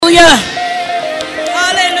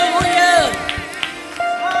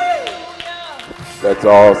Let's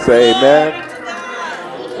all say amen.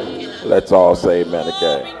 Let's all say amen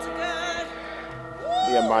again.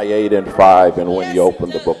 Nehemiah 8 and 5, and when you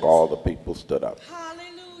opened the book, all the people stood up.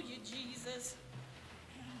 Hallelujah, Jesus.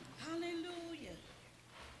 Hallelujah.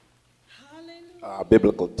 Hallelujah. Our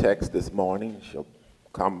biblical text this morning shall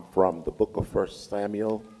come from the book of 1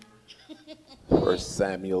 Samuel, 1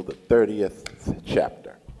 Samuel, the 30th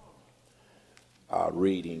chapter,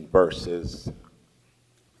 reading verses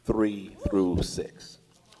 3 through 6.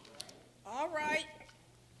 All right.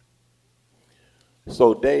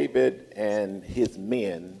 So David and his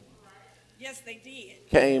men Yes, they did.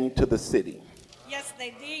 came to the city, Yes,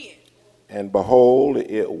 they did. and behold,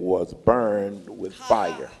 it was burned with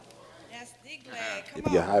fire. That's Diglag. Come If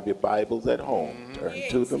on. you have your Bibles at home, turn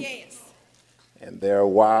yes, to them. Yes. And their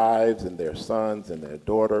wives and their sons and their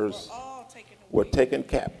daughters All taken away. were taken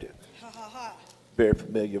captive. Ha ha ha. Very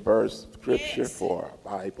familiar verse of scripture Yes. for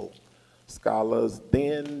Bible scholars.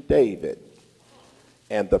 Then David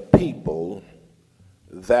and the people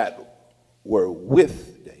that were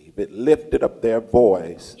with David lifted up their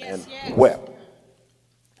voice Yes, and yes. wept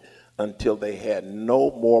until they had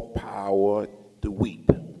no more power to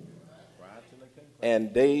weep.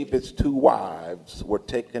 And David's two wives were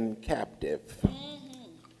taken captive.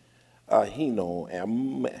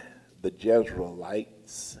 Ahinoam, the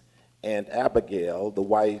Jezreelites, and Abigail, the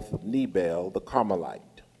wife of Nabal, the Carmelite.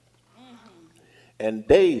 And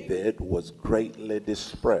David was greatly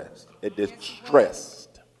distressed,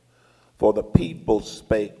 for the people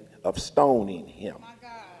spake of stoning him, My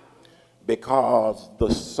God. because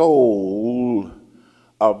the soul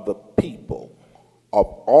of the people, of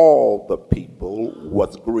all the people,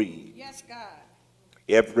 was grieved. Yes, God.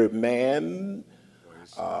 Every man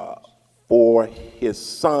for his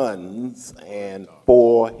sons and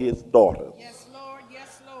for his daughters. Yes, Lord.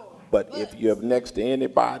 Yes, Lord. But if you're next to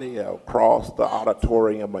anybody across the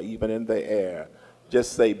auditorium or even in the air,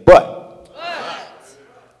 just say, but.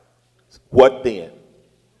 What then?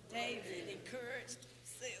 David encouraged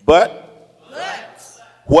himself. But. But.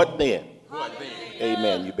 What then? What then?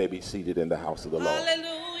 Amen. You may be seated in the house of the Lord.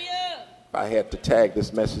 Hallelujah. If I had to tag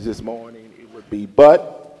this message this morning, it would be,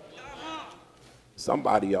 but.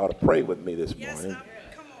 Somebody ought to pray with me this Yes, morning.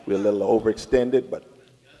 come on. We're a little overextended, but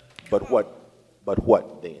what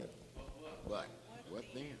then? What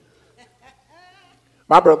then?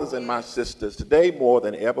 My brothers and my sisters, today more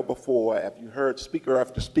than ever before, as you heard speaker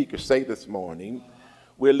after speaker say this morning,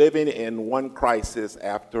 we're living in one crisis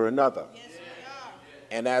after another. Yes, we are.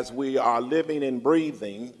 And as we are living and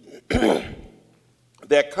breathing,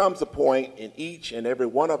 there comes a point in each and every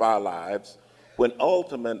one of our lives when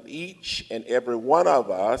ultimately each and every one of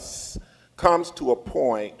us comes to a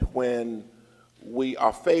point when we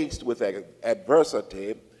are faced with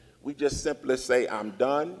adversity. We just simply say, I'm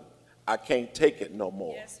done. I can't take it no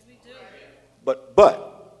more. Yes, we do. But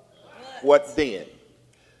what then?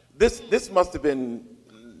 This must have been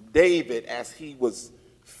David as he was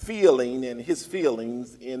feeling and his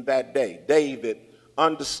feelings in that day. David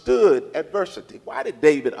understood adversity. Why did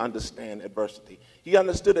David understand adversity? He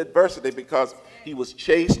understood adversity because he was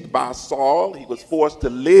chased by Saul. He was forced to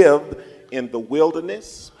live in the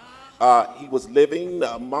wilderness. He was living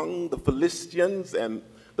among the Philistines, and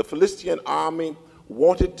the Philistine army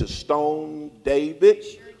wanted to stone David.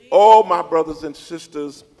 Oh, my brothers and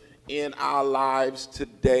sisters, in our lives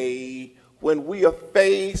today, when we are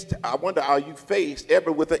faced, I wonder, are you faced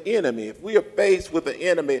ever with an enemy? If we are faced with an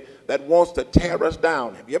enemy that wants to tear us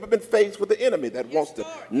down, have you ever been faced with an enemy that wants to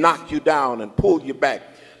knock you down and pull you back,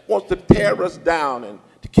 wants to tear us down and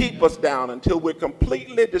to keep us down until we're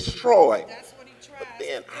completely destroyed? That's what he tries. But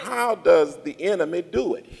then how does the enemy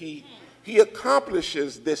do it? He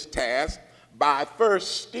accomplishes this task by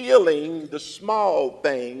first stealing the small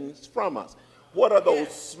things from us. What are those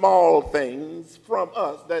small things from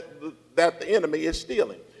us that the enemy is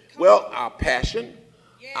stealing? Well, our passion,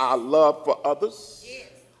 our love for others,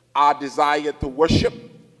 our desire to worship,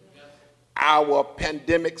 our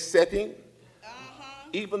pandemic setting,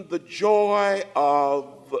 even the joy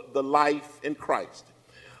of the life in Christ.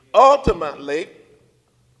 Ultimately,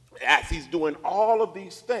 as he's doing all of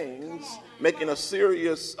these things, making a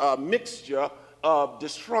serious mixture of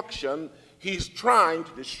destruction, he's trying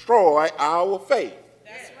to destroy our faith.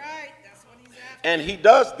 That's right. That's what he's after. And he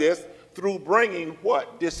does this through bringing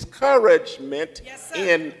what? Discouragement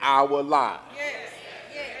in our lives. Yes.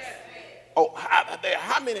 Yes. Oh,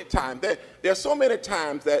 how many times? There are so many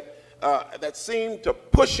times that seem to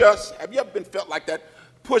push us. Have you ever been felt like that?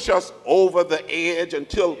 Push us over the edge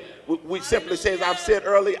until we simply say, as I've said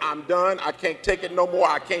earlier, I'm done. I can't take it no more.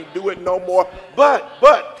 I can't do it no more. But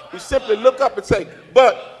we simply look up and say,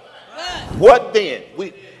 but what then?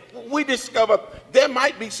 We discover there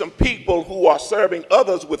might be some people who are serving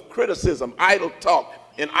others with criticism, idle talk,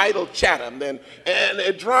 and idle chatter. And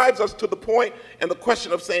it drives us to the point and the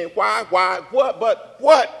question of saying, why, what, but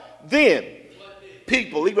what then?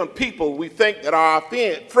 People, even people we think that are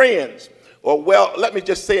our friends, or well, let me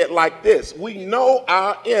just say it like this. We know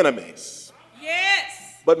our enemies.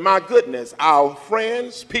 Yes. But my goodness, our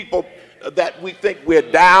friends, people that we think we're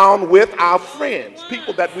down with, our friends,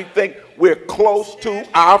 people that we think we're close to,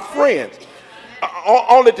 our friends,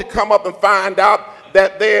 only to come up and find out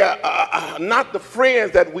that they're not the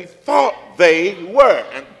friends that we thought they were.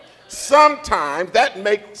 And sometimes that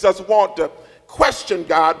makes us want to question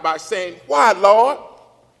God by saying, why, Lord?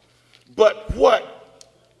 But what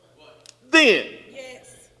then?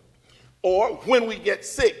 Yes. Or when we get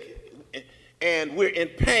sick and we're in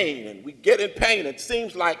pain, and we get in pain, it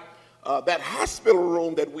seems like that hospital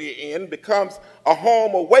room that we're in becomes a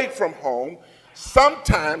home away from home.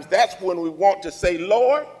 Sometimes that's when we want to say,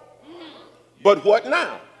 Lord, but what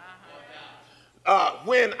now?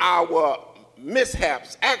 When our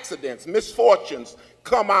mishaps, accidents, misfortunes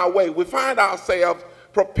come our way, we find ourselves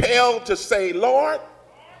propelled to say, Lord,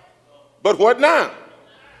 but what now?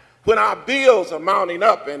 When our bills are mounting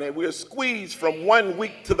up and we're squeezed from one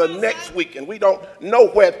week to the next week and we don't know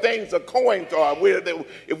where things are going to, or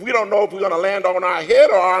if we don't know if we're going to land on our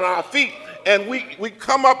head or on our feet, and we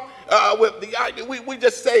come up with the idea, we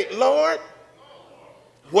just say, Lord,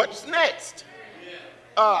 what's next?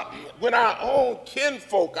 When our own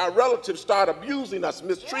kinfolk, our relatives start abusing us,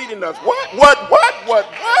 mistreating us, what?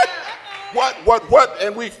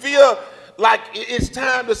 And we feel like it's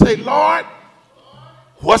time to say, Lord,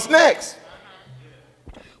 what's next?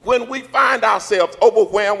 When we find ourselves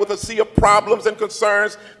overwhelmed with a sea of problems and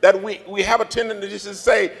concerns that we have a tendency to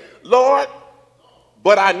say, Lord,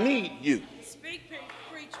 but I need you. Speak,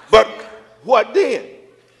 preach. But what then?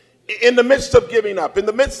 In the midst of giving up, in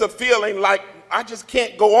the midst of feeling like I just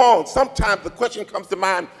can't go on, sometimes the question comes to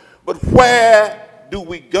mind, but where do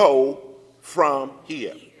we go from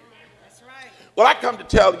here? That's right. Well, I come to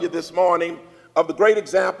tell you this morning of the great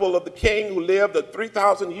example of the king who lived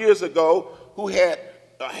 3,000 years ago, who had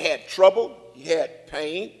trouble, he had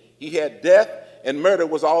pain, he had death, and murder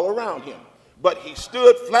was all around him. But he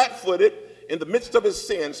stood flat-footed in the midst of his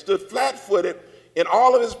sin, stood flat-footed in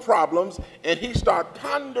all of his problems, and he started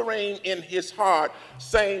pondering in his heart,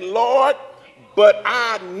 saying, Lord, but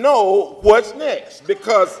I know what's next,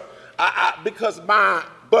 because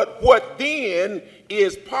but what then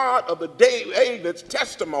is part of the David's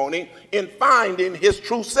testimony in finding his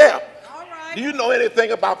true self. All right. Do you know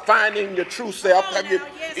anything about finding your true self? Come on Have you? now.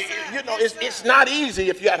 Yes, sir. You know, Yes, it's not easy.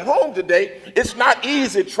 If you're at home today, it's not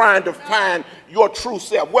easy trying to find your true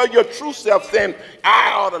self. Well, your true self saying,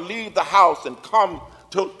 I ought to leave the house and come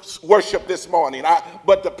to worship this morning,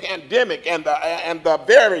 but the pandemic and the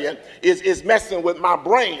variant is messing with my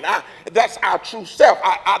brain. That's our true self.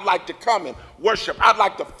 I'd like to come and worship. I'd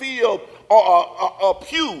like to feel a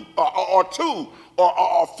pew or two,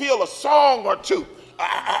 or feel a song or two.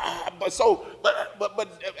 But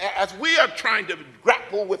as we are trying to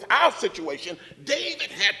grapple with our situation,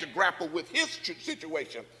 David had to grapple with his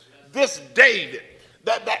situation. This David,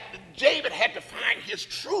 that David had to find his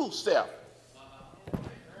true self.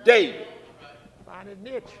 David. Find a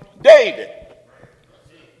niche. David,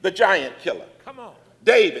 the giant killer. Come on.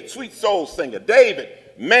 David, sweet soul singer. David,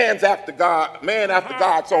 man after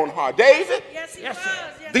God's own heart. David, Yes, he Yes, was. sir.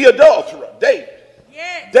 Yes, the adulterer. David.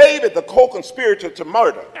 yes. David, the co-conspirator to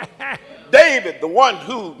murder. David, the one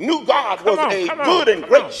who knew God was a good and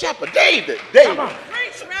great shepherd. David. Come on.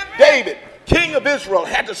 Preach, Reverend. David, king of Israel,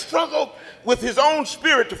 had to struggle with his own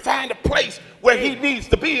spirit to find a place where he needs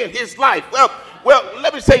to be in his life. Well,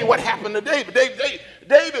 let me tell you what happened to David.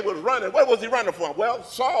 David was running. What was he running from? Well,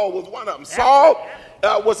 Saul was one of them. Saul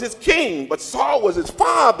was his king, but Saul was his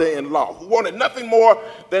father-in-law, who wanted nothing more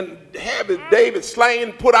than have David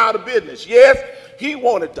slain, put out of business. Yes, he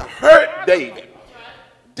wanted to hurt David.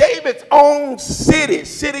 David's own city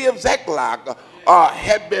of Ziklag,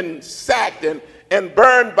 had been sacked and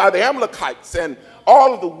burned by the Amalekites, and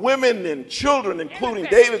all of the women and children, including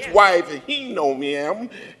David's wife,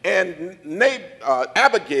 Ahinoam, and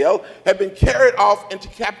Abigail, had been carried off into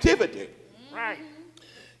captivity. Right.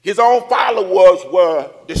 His own followers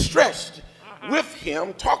were distressed with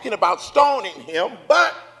him, talking about stoning him,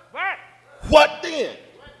 but what then?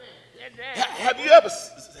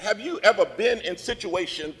 Have you ever been in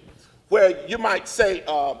situations where you might say,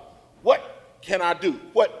 what can I do?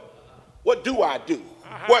 What do I do?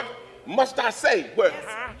 What must I say?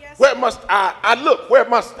 Where must I look? Where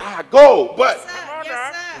must I go? But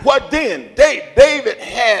Yes, sir. What then? David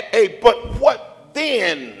had a but what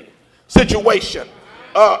then situation.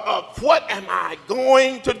 What am I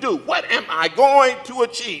going to do? What am I going to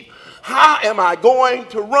achieve? How am I going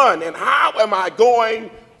to run? And how am I going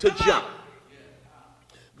to jump?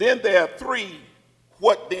 Then there are three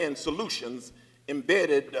what then solutions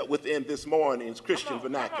embedded within this morning's Christian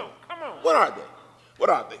vernacular. Come on. What are they? What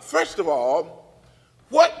are they? First of all,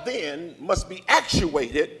 what then must be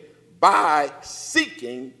actuated by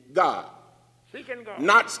seeking God. Seeking God.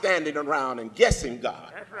 Not standing around and guessing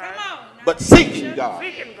God, That's right. Come on. but seeking God.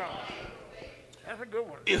 Seeking God. That's a good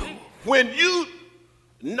one. When you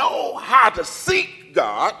know how to seek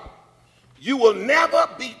God, you will never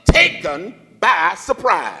be taken by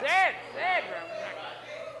surprise. Sad,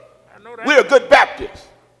 I know that. We're a good Baptist.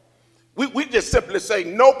 We just simply say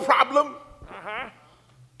no problem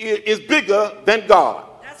is bigger than God.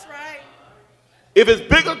 That's right. If it's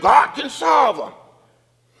bigger, God can solve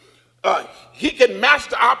them. He can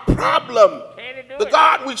master our problem. Can he do The it?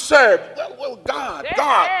 God we serve. Well, God.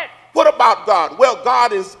 Yeah. What about God? Well,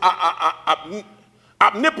 God is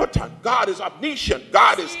omnipotent. God is omniscient.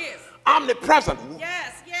 God is Yes. omnipresent.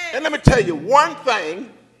 Yes, yes. And let me tell you one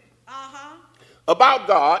thing Uh-huh. about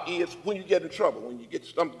God is when you get in trouble, when you get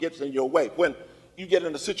something gets in your way, when you get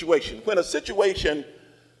in a situation, when a situation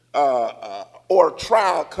or a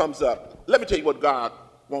trial comes up, let me tell you what God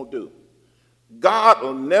won't do. God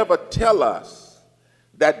will never tell us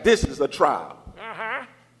that this is a trial.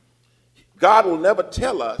 God will never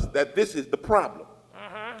tell us that this is the problem.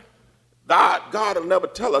 God will never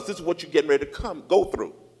tell us this is what you're getting ready to go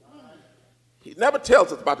through. He never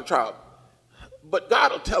tells us about the trial. But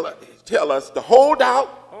God will tell us to hold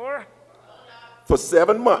out Or for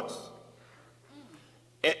 7 months.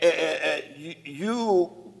 And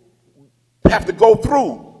you have to go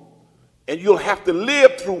through, and you'll have to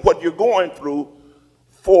live through what you're going through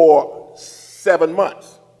for 7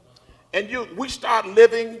 months. And we start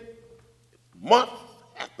living month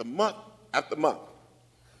after month after month.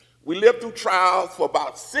 We lived through trials for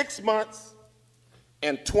about 6 months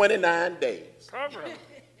and 29 days. cover it.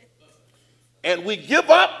 And we give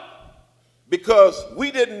up because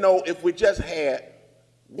we didn't know if we just had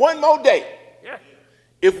one more day. Yeah.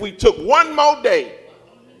 If we took one more day,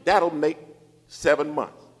 that'll make 7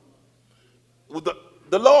 months.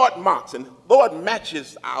 The Lord mocks and the Lord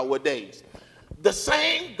matches our days. The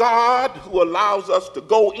same God who allows us to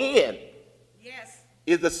go in Yes.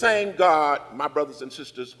 is the same God, my brothers and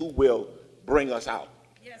sisters, who will bring us out.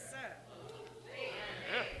 Yes, sir.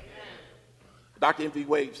 Dr. M.V.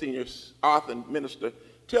 Wade, senior author and minister,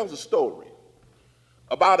 tells a story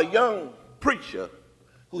about a young preacher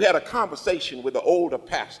who had a conversation with an older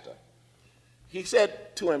pastor. He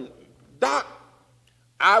said to him, "Doc,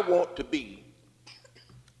 I want to be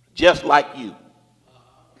just like you."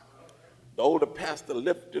 The older pastor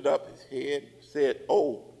lifted up his head and said,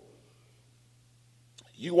 "Oh,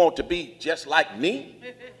 you want to be just like me?"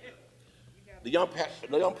 The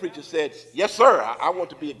young preacher said, "Yes, sir, I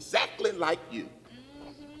want to be exactly like you."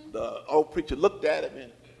 The old preacher looked at him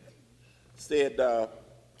and said,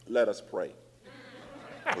 "Let us pray.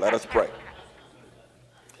 Let us pray."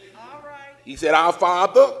 All right. He said, "Our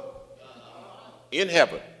Father in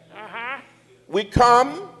heaven, we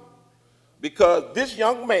come because this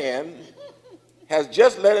young man has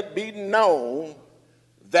just let it be known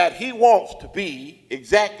that he wants to be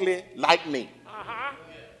exactly like me.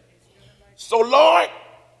 So, Lord,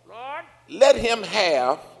 Lord, let him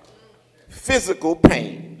have physical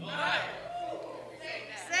pain.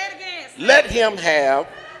 Say it again. Let him have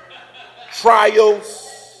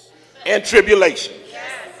trials and tribulations. Yes,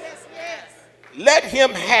 yes, yes. Let him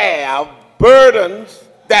have burdens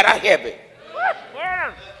that are heavy.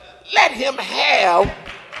 Lord, Let him have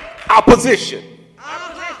opposition.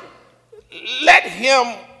 Uh-huh. Let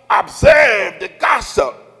him observe the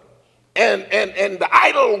gossip and the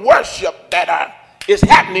idol worship that is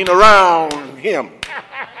happening around him."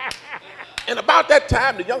 And about that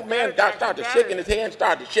time, the young man started shaking his hand,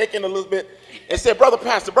 started shaking a little bit, and said, brother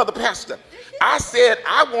pastor, I said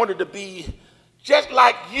I wanted to be just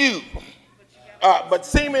like you, but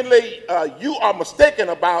seemingly you are mistaken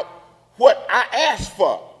about what I asked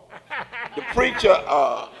for." The preacher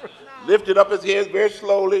lifted up his head very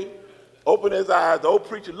slowly, opened his eyes. The old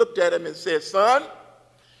preacher looked at him and said, "Son,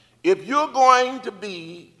 if you're going to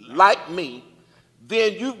be like me,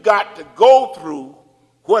 then you've got to go through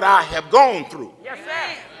what I have gone through. yes, sir.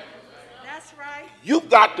 Amen. That's right. You've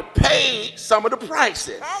got to pay some of the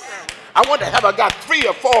prices." I wonder, have I got 3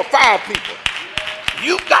 or 4 or 5 people?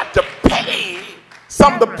 You've got to pay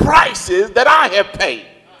some of the prices that I have paid.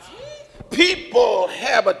 people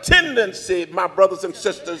have a tendency, my brothers and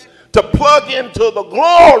sisters, to plug into the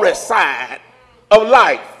glory side of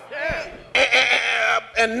life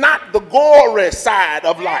and not the gory side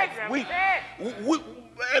of life.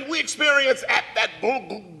 And we experience at that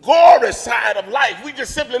gory side of life, we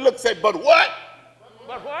just simply look and say, but what?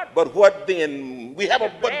 But what? But what then? We have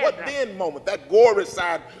a but what then moment, that gory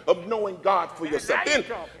side of knowing God for yourself. Then,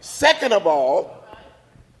 second of all,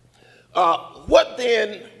 what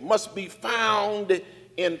then must be found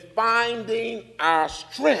in finding our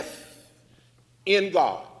strength in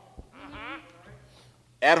God?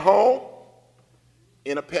 At home,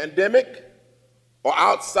 in a pandemic, or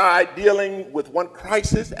outside dealing with one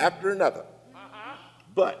crisis after another.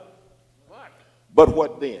 But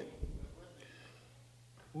what then?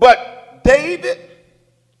 But David,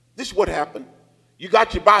 this is what happened. You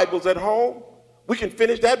got your Bibles at home? We can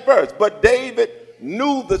finish that verse. But David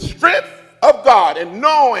knew the strength of God, and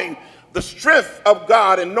knowing the strength of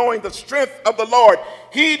God and knowing the strength of the Lord,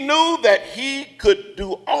 he knew that he could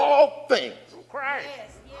do all things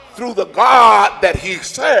through the God that he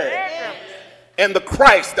served and the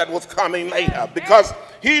Christ that was coming later, because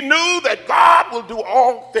he knew that God will do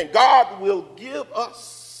all things. God will give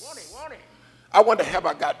us. I wonder, have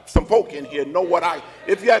I got some folk in here know what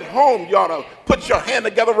if you're at home, you ought to put your hand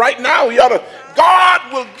together right now. You ought to,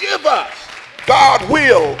 God will give us. God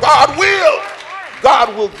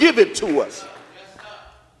will give it to us.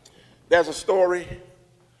 There's a story,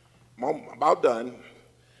 I'm about done.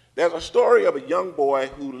 There's a story of a young boy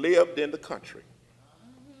who lived in the country,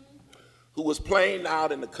 who was playing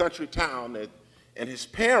out in the country town, and his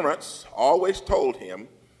parents always told him,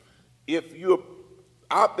 if you're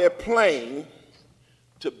out there playing,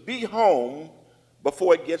 to be home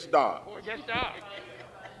before it gets dark.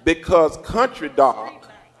 Because country dark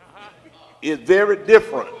is very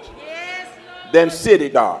different than city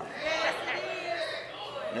dark.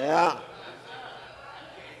 Yeah.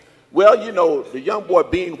 Well, you know, the young boy,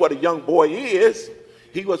 being what a young boy is,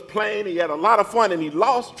 he was playing, he had a lot of fun, and he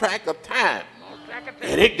lost track of time.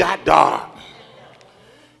 And it got dark.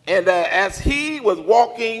 And as he was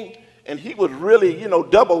walking, and he was really, you know,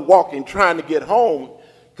 double walking, trying to get home,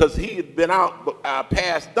 because he had been out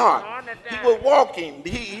past dark. He was walking.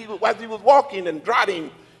 As he was walking and trotting,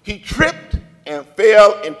 he tripped and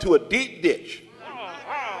fell into a deep ditch.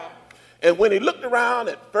 And when he looked around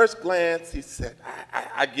at first glance, he said,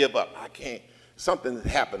 I give up. I can't. Something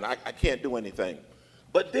happened. I can't do anything.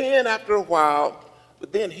 But then after a while,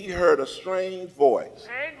 he heard a strange voice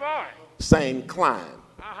saying, climb,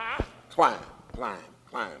 climb, climb,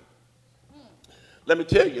 climb. Let me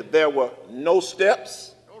tell you, there were no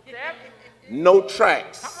steps, no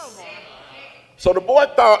tracks. So the boy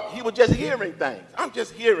thought he was just hearing things. I'm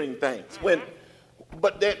just hearing things.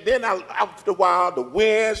 But then after a while, the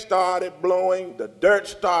wind started blowing, the dirt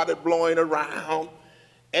started blowing around,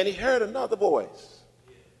 and he heard another voice.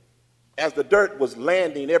 As the dirt was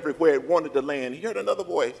landing everywhere it wanted to land, he heard another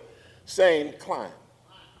voice saying, climb,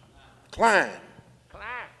 climb,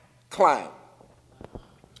 climb.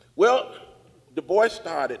 Well, the boy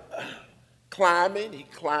started climbing. He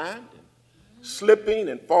climbed, slipping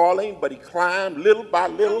and falling, but he climbed little by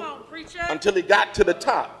little until he got to the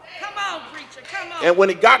top. Come on, preacher, come on. And when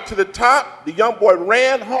he got to the top, the young boy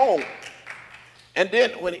ran home. And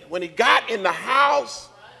then when he got in the house,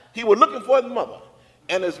 he was looking for his mother.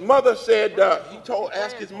 And his mother said,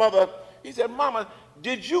 asked his mother, he said, Mama,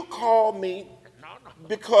 did you call me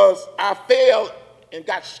because I fell and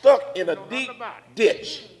got stuck in a deep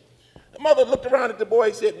ditch? The mother looked around at the boy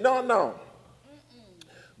and said, no.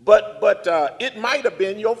 But it might have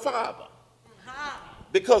been your father.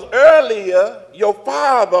 Because earlier, your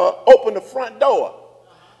father opened the front door.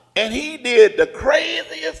 And he did the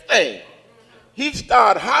craziest thing. He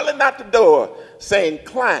started hollering out the door saying,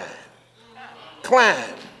 climb,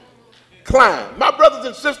 climb, climb. My brothers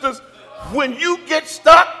and sisters, when you get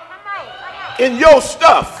stuck in your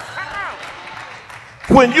stuff,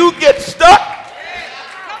 when you get stuck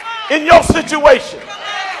in your situation,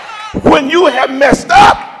 when you have messed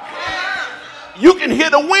up, you can hear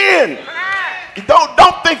the wind.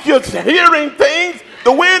 Don't think you're hearing things.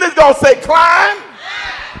 The wind is going to say, climb,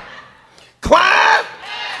 climb,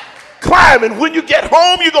 climb. And when you get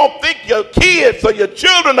home, you're going to think your kids or your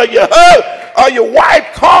children or your husband or your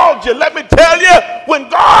wife called you. Let me tell you, when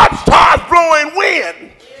God starts blowing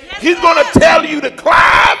wind, he's going to tell you to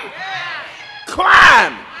climb,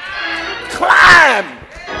 climb, climb,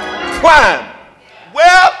 climb.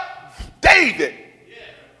 Well, David,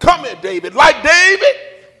 come here, David. Like David,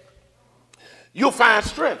 you'll find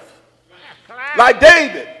strength. Like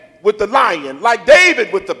David with the lion, like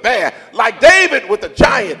David with the bear, like David with the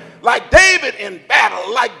giant, like David in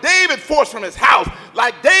battle, like David forced from his house,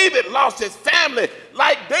 like David lost his family,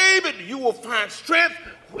 like David, you will find strength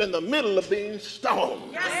in the middle of being stoned.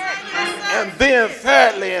 Yes, sir. Yes, sir. And then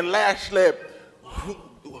thirdly and lastly,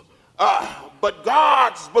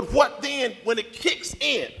 but what then when it kicks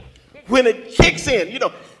in? When it kicks in, you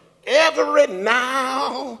know, every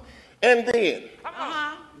now and then,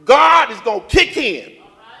 God is going to kick in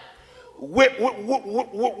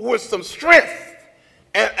with some strength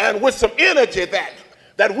and with some energy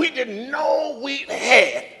that we didn't know we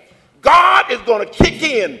had. God is going to kick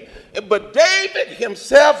in. But David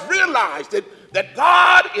himself realized that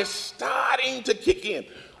God is starting to kick in.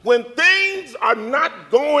 When things are not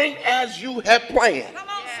going as you have planned, Come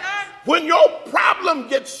on, sir. when your problem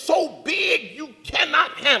gets so big you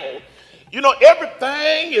cannot handle, you know,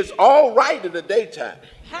 everything is all right in the daytime.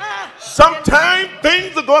 Sometimes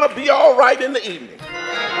things are going to be all right in the evening.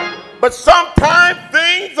 But sometimes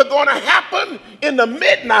things are going to happen in the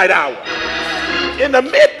midnight hour. In the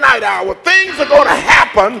midnight hour, things are going to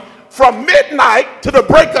happen from midnight to the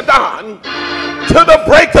break of dawn, to the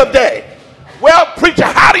break of day. Well, preacher,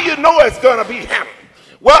 how do you know it's going to be happening?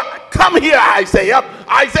 Well, come here, Isaiah.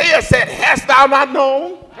 Isaiah said, hast thou not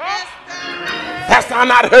known? Hast thou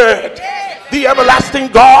not heard? The everlasting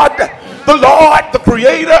God, the Lord, the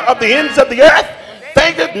creator of the ends of the earth,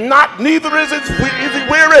 thinketh not, neither is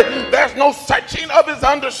he weary. There's no searching of his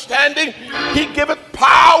understanding. He giveth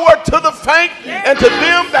power to the faint, and to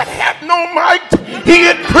them that have no might. He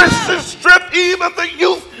increases strength, even the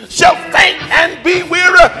youth shall faint and be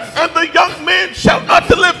weary, and the young men shall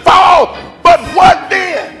utterly fall. But what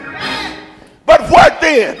then? But what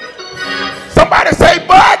then? Somebody say,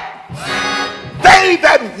 but they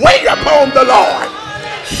that wait upon the Lord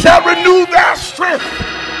shall renew their strength.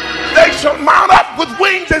 They shall mount up with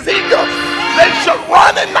wings as eagles. They shall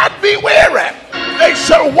run and not be weary. They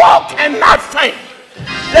shall walk and not faint.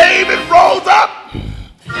 David rose up.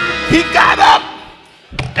 He got up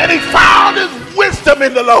and he found his wisdom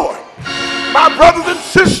in the Lord. My brothers and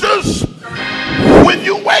sisters, when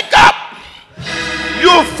you wake up,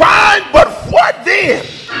 you'll find but what then?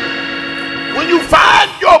 When you find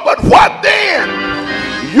your but what then,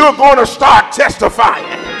 you're going to start testifying.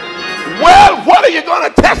 Well, what are you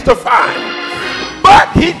going to testify?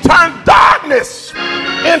 But he turned darkness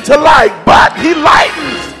into light. But he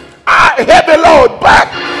lightens our heavy load. But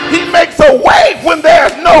he makes a way when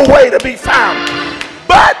there's no way to be found.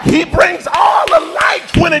 But he brings all the light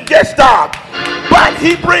when it gets dark. But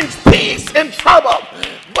he brings peace in trouble.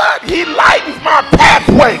 But he lightens my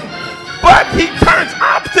pathway. But he turns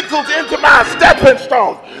obstacles into my stepping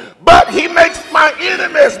stones. But he makes my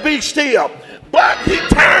enemies be still. But he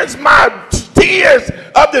turns my tears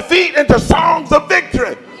of defeat into songs of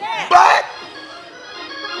victory. Yes. But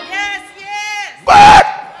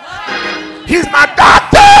he's my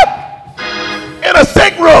doctor in a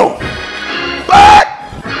sick room. But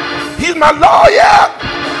he's my lawyer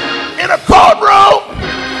in a courtroom.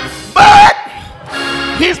 But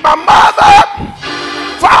he's my mother,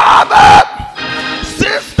 father,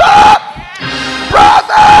 sister,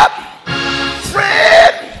 brother,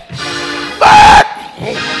 friend. But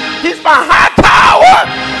he's my high tower,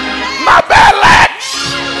 my battle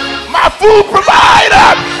axe, my food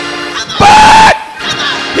provider. But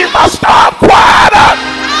he's my storm quieter.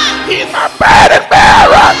 He's my burden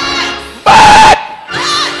bearer. But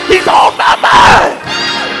he's on my mind.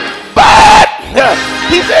 But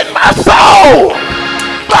he's in my soul.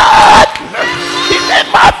 But he's in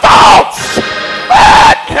my thoughts.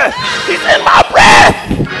 But he's in my breath.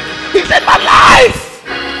 He's in my life.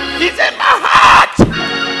 He's in my heart.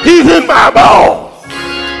 He's in my bones.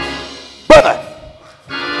 Brother,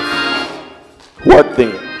 what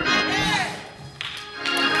then?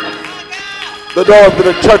 The doors of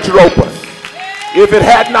the church are open. If it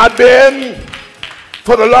had not been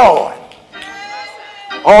for the Lord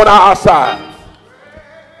on our side,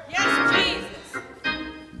 Yes, Jesus.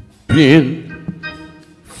 Been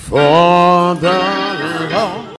for the